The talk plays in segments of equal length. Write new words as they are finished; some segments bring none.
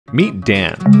Meet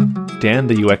Dan. Dan,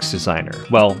 the UX designer.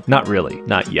 Well, not really,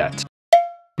 not yet.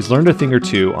 He's learned a thing or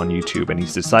two on YouTube and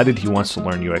he's decided he wants to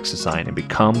learn UX design and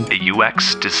become a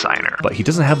UX designer. But he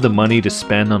doesn't have the money to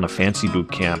spend on a fancy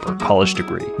bootcamp or college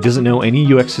degree. He doesn't know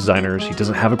any UX designers, he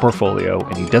doesn't have a portfolio,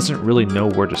 and he doesn't really know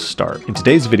where to start. In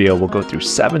today's video, we'll go through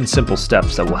 7 simple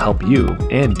steps that will help you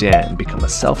and Dan become a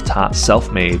self-taught,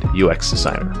 self-made UX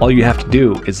designer. All you have to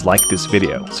do is like this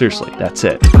video. Seriously, that's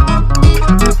it.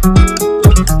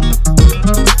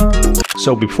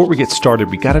 So before we get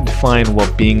started, we gotta define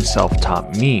what being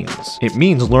self-taught means. It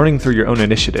means learning through your own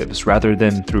initiatives rather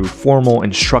than through formal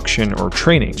instruction or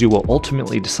training. You will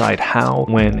ultimately decide how,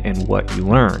 when, and what you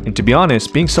learn. And to be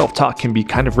honest, being self-taught can be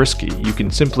kind of risky. You can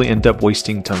simply end up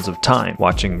wasting tons of time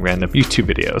watching random YouTube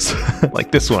videos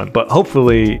like this one. But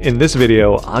hopefully in this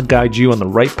video, I'll guide you on the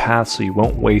right path so you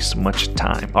won't waste much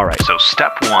time. All right, so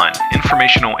step 1,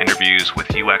 informational interviews with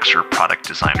UX or product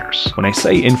designers. When I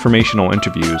say informational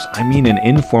interviews, I mean an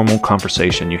informal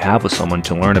conversation you have with someone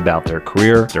to learn about their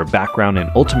career, their background, and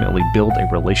ultimately build a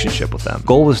relationship with them. The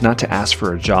goal is not to ask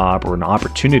for a job or an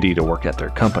opportunity to work at their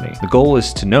company. The goal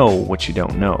is to know what you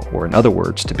don't know, or in other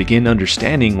words, to begin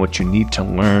understanding what you need to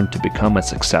learn to become a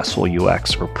successful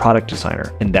UX or product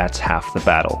designer, and that's half the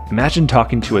battle. Imagine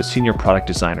talking to a senior product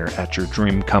designer at your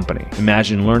dream company.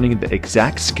 Imagine learning the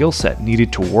exact skill set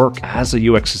needed to work as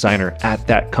a UX designer at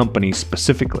that company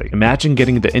specifically. Imagine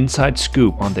getting the inside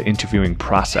scoop on the interviewing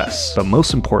process. But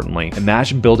most importantly,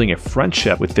 imagine building a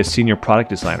friendship with this senior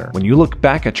product designer. When you look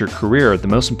back at your career, the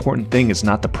most important thing is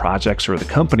not the projects or the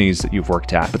companies that you've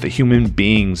worked at, but the human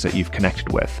beings that you've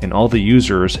connected with and all the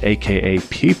users, aka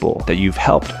people, that you've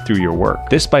helped through your work.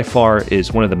 This by far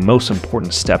is one of the most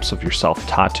important steps of your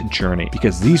self-taught journey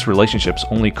because these relationships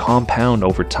only compound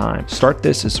over time. Start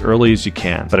this as early as you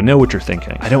can, but I know what you're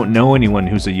thinking. I don't know anyone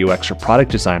who's a UX or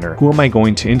product designer. Who am I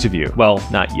going to interview? Well,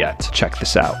 not yet. Check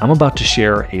this out. I'm about to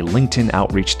share a LinkedIn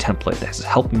outreach template that has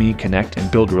helped me connect and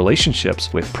build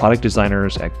relationships with product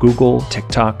designers at Google,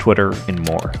 TikTok, Twitter, and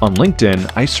more. On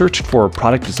LinkedIn, I searched for a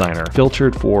product designer,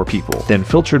 filtered for people, then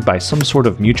filtered by some sort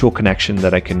of mutual connection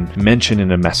that I can mention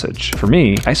in a message. For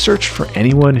me, I searched for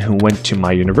anyone who went to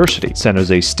my university, San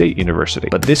Jose State University,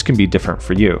 but this can be different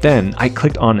for you. Then I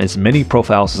clicked on as many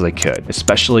profiles as I could,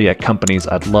 especially at companies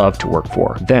I'd love to work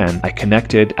for. Then I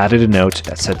connected, added a note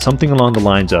that said something along the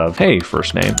lines of, "Hey,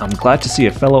 first name, I'm glad to see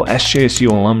a fellow SJSU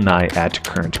alumni at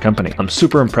current company. I'm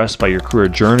super impressed by your career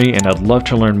journey and I'd love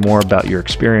to learn more about your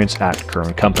experience at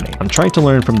current company. I'm trying to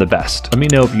learn from the best. Let me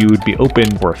know if you would be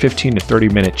open for a 15 to 30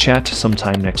 minute chat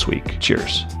sometime next week.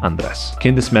 Cheers, Andres."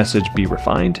 Can this message be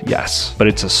refined? Yes, but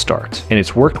it's a start and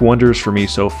it's worked wonders for me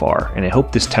so far, and I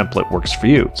hope this template works for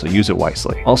you, so use it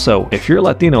wisely. Also, if you're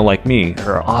Latino like me,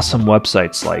 there are awesome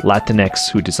websites like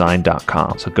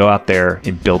latinxwhodesign.com, so go out there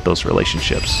and build those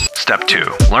relationships. Step 2,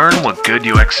 learn what good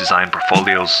UX design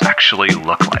portfolios actually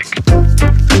look like.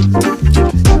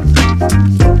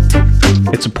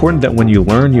 It's important that when you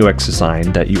learn UX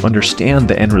design that you understand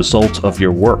the end result of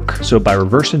your work. So by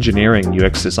reverse engineering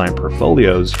UX design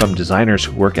portfolios from designers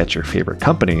who work at your favorite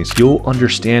companies, you'll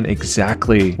understand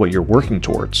exactly what you're working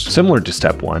towards. Similar to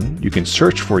step 1, you can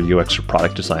search for UX or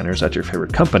product designers at your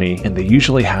favorite company, and they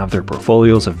usually have their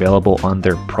portfolios available on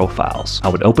their profiles. I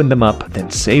would open them up, then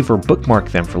save or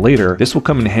bookmark them for later. This will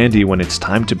come in handy when it's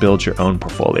time to build your own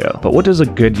portfolio. But what does a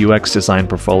good UX design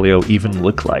portfolio even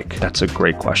look like? That's a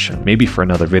great question. Maybe for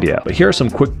another video. But here are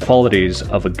some quick qualities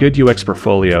of a good UX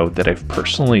portfolio that I've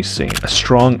personally seen. A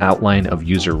strong outline of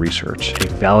user research, a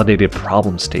validated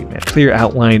problem statement, clear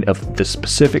outline of the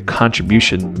specific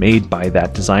contribution made by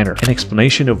that designer, an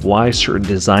explanation of why certain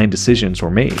design decisions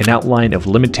were made, an outline of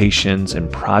limitations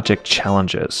and project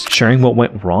challenges, sharing what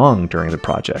went wrong during the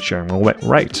project, sharing what went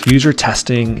right, user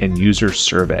testing and user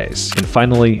surveys, and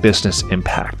finally, business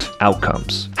impact,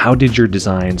 outcomes. How did your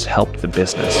designs help the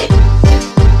business?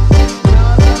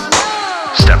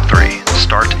 Step 3.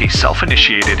 Start a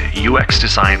self-initiated UX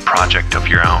design project of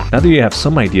your own. Now that you have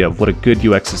some idea of what a good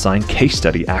UX design case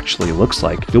study actually looks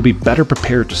like, you'll be better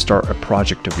prepared to start a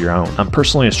project of your own. I'm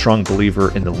personally a strong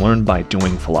believer in the learn by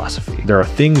doing philosophy. There are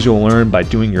things you'll learn by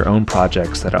doing your own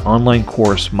projects that an online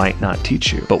course might not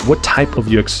teach you. But what type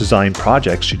of UX design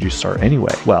project should you start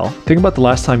anyway? Well, think about the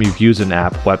last time you've used an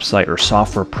app, website, or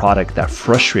software product that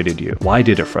frustrated you. Why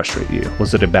did it frustrate you?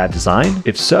 Was it a bad design?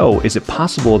 If so, is it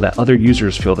possible that other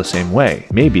users feel the same way? way.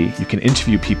 Maybe you can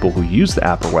interview people who use the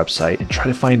app or website and try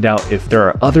to find out if there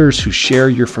are others who share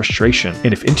your frustration.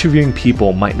 And if interviewing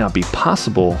people might not be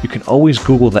possible, you can always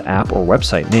Google the app or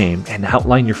website name and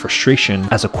outline your frustration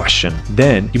as a question.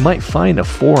 Then you might find a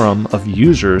forum of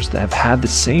users that have had the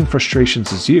same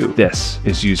frustrations as you. This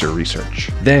is user research.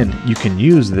 Then you can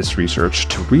use this research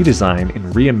to redesign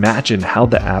and reimagine how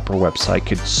the app or website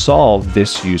could solve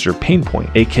this user pain point,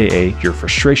 aka your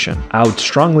frustration. I would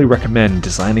strongly recommend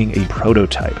designing a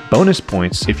prototype. Bonus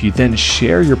points if you then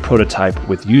share your prototype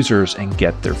with users and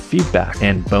get their feedback,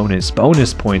 and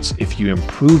bonus points if you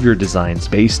improve your designs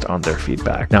based on their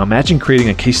feedback. Now imagine creating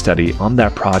a case study on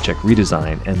that project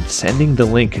redesign and sending the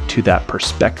link to that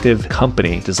prospective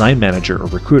company, design manager, or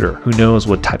recruiter who knows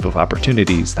what type of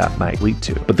opportunities that might lead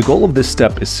to. But the goal of this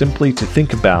step is simply to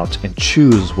think about and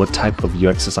choose what type of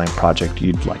UX design project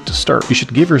you'd like to start. You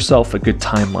should give yourself a good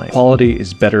timeline. Quality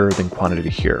is better than quantity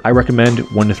here. I recommend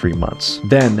 1 to 3 months.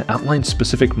 Then outline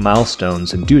specific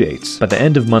milestones and due dates. By the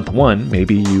end of month 1,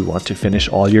 maybe you want to finish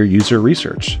all your user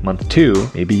research. Month 2,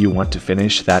 maybe you want to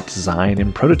finish that design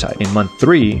and prototype. In month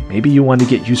 3, maybe you want to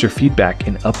get user feedback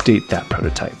and update that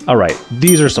prototype. All right,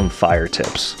 these are some fire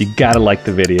tips. You gotta like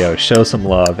the video, show some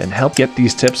love, and help get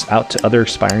these tips out to other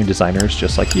aspiring designers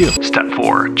just like you. Step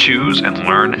 4, choose and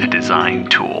learn a design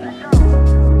tool.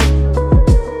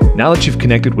 Now that you've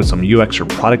connected with some UX or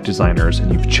product designers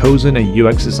and you've chosen a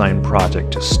UX design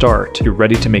project to start, you're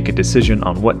ready to make a decision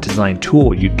on what design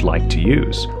tool you'd like to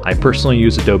use. I personally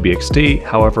use Adobe XD,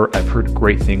 however, I've heard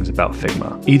great things about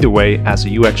Figma. Either way, as a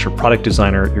UX or product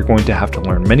designer, you're going to have to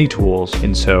learn many tools,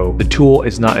 and so the tool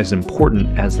is not as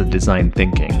important as the design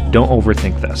thinking. Don't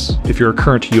overthink this. If you're a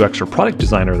current UX or product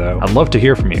designer though, I'd love to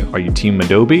hear from you. Are you Team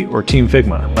Adobe or Team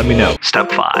Figma? Let me know. Step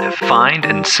 5, find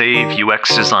and save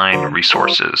UX design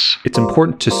resources. It's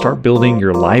important to start building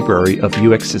your library of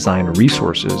UX design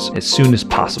resources as soon as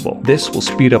possible. This will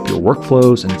speed up your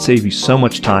workflows and save you so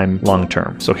much time long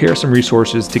term. So here are some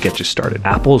resources to get you started.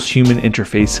 Apple's Human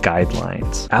Interface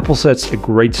Guidelines. Apple sets a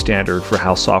great standard for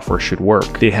how software should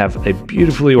work. They have a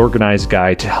beautifully organized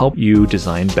guide to help you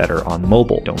design better on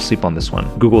mobile. Don't sleep on this one.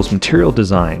 Google's Material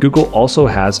Design. Google also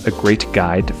has a great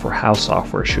guide for how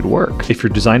software should work. If you're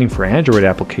designing for Android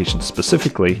applications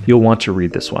specifically, you'll want to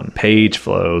read this one. Page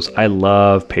Flows. I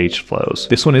love Page Flows.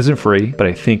 This one isn't free, but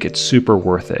I think it's super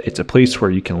worth it. It's a place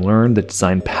where you can learn the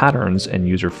design patterns and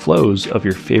user flows of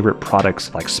your favorite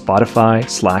products like Spotify,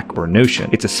 Slack, or Notion.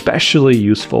 It's especially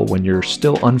useful when you're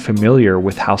still unfamiliar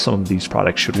with how some of these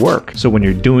products should work. So when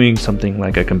you're doing something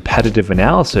like a competitive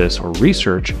analysis or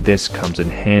research, this comes in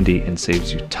handy and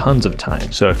saves you tons of time.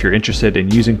 So if you're interested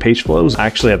in using Page Flows, I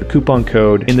actually have a coupon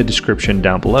code in the description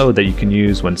down below that you can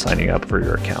use when signing up for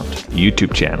your account.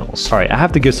 YouTube channels. All right, I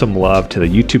have to give some love to the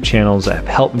YouTube channels that have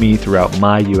helped me throughout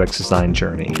my UX design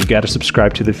journey. You gotta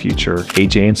subscribe to The Future,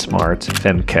 AJ and Smart,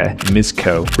 Femke,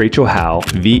 Mizco, Rachel Howe,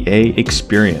 VA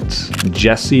Experience,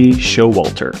 Jesse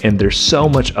Showalter, and there's so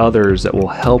much others that will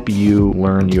help you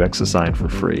learn UX design for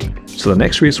free. So the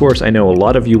next resource I know a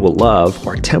lot of you will love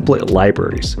are template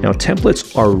libraries. Now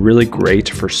templates are really great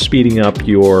for speeding up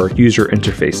your user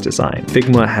interface design.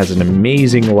 Figma has an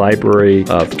amazing library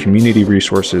of community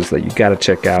resources that you gotta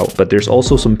check out, but there's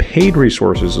also some paid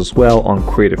resources as well on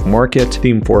Creative Market,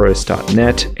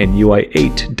 themeforest.net, and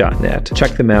UI8.net.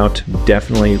 Check them out,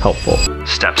 definitely helpful.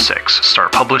 Step 6,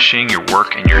 start publishing your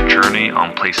work and your journey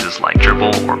on places like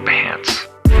Dribbble or Behance.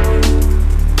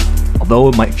 Although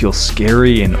it might feel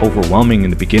scary and overwhelming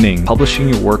in the beginning, publishing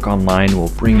your work online will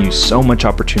bring you so much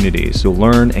opportunities. You'll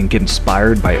learn and get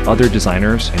inspired by other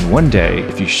designers, and one day,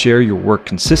 if you share your work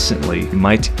consistently, you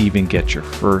might even get your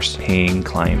first paying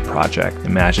client project.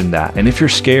 Imagine that. And if you're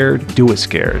scared, do it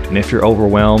scared. And if you're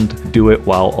overwhelmed, do it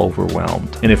while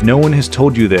overwhelmed. And if no one has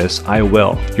told you this, I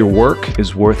will. Your work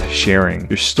is worth sharing.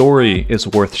 Your story is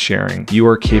worth sharing. You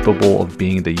are capable of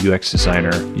being the UX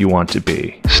designer you want to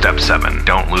be. Step 7,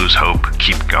 don't lose hope.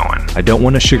 Keep going. I don't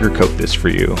want to sugarcoat this for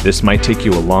you. This might take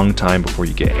you a long time before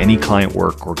you get any client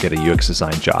work or get a UX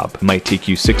design job. It might take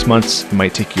you 6 months, it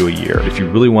might take you a year. If you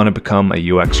really want to become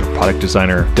a UX or product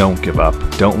designer, don't give up.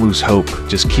 Don't lose hope.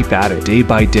 Just keep at it day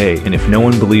by day. And if no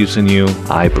one believes in you,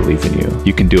 I believe in you.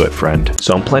 You can do it, friend.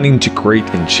 So I'm planning to create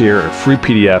and share a free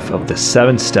PDF of the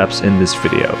 7 steps in this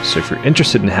video. So if you're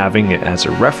interested in having it as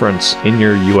a reference in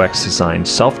your UX design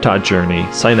self-taught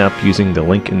journey, sign up using the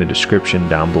link in the description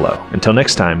down below. Until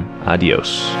next time,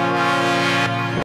 adios.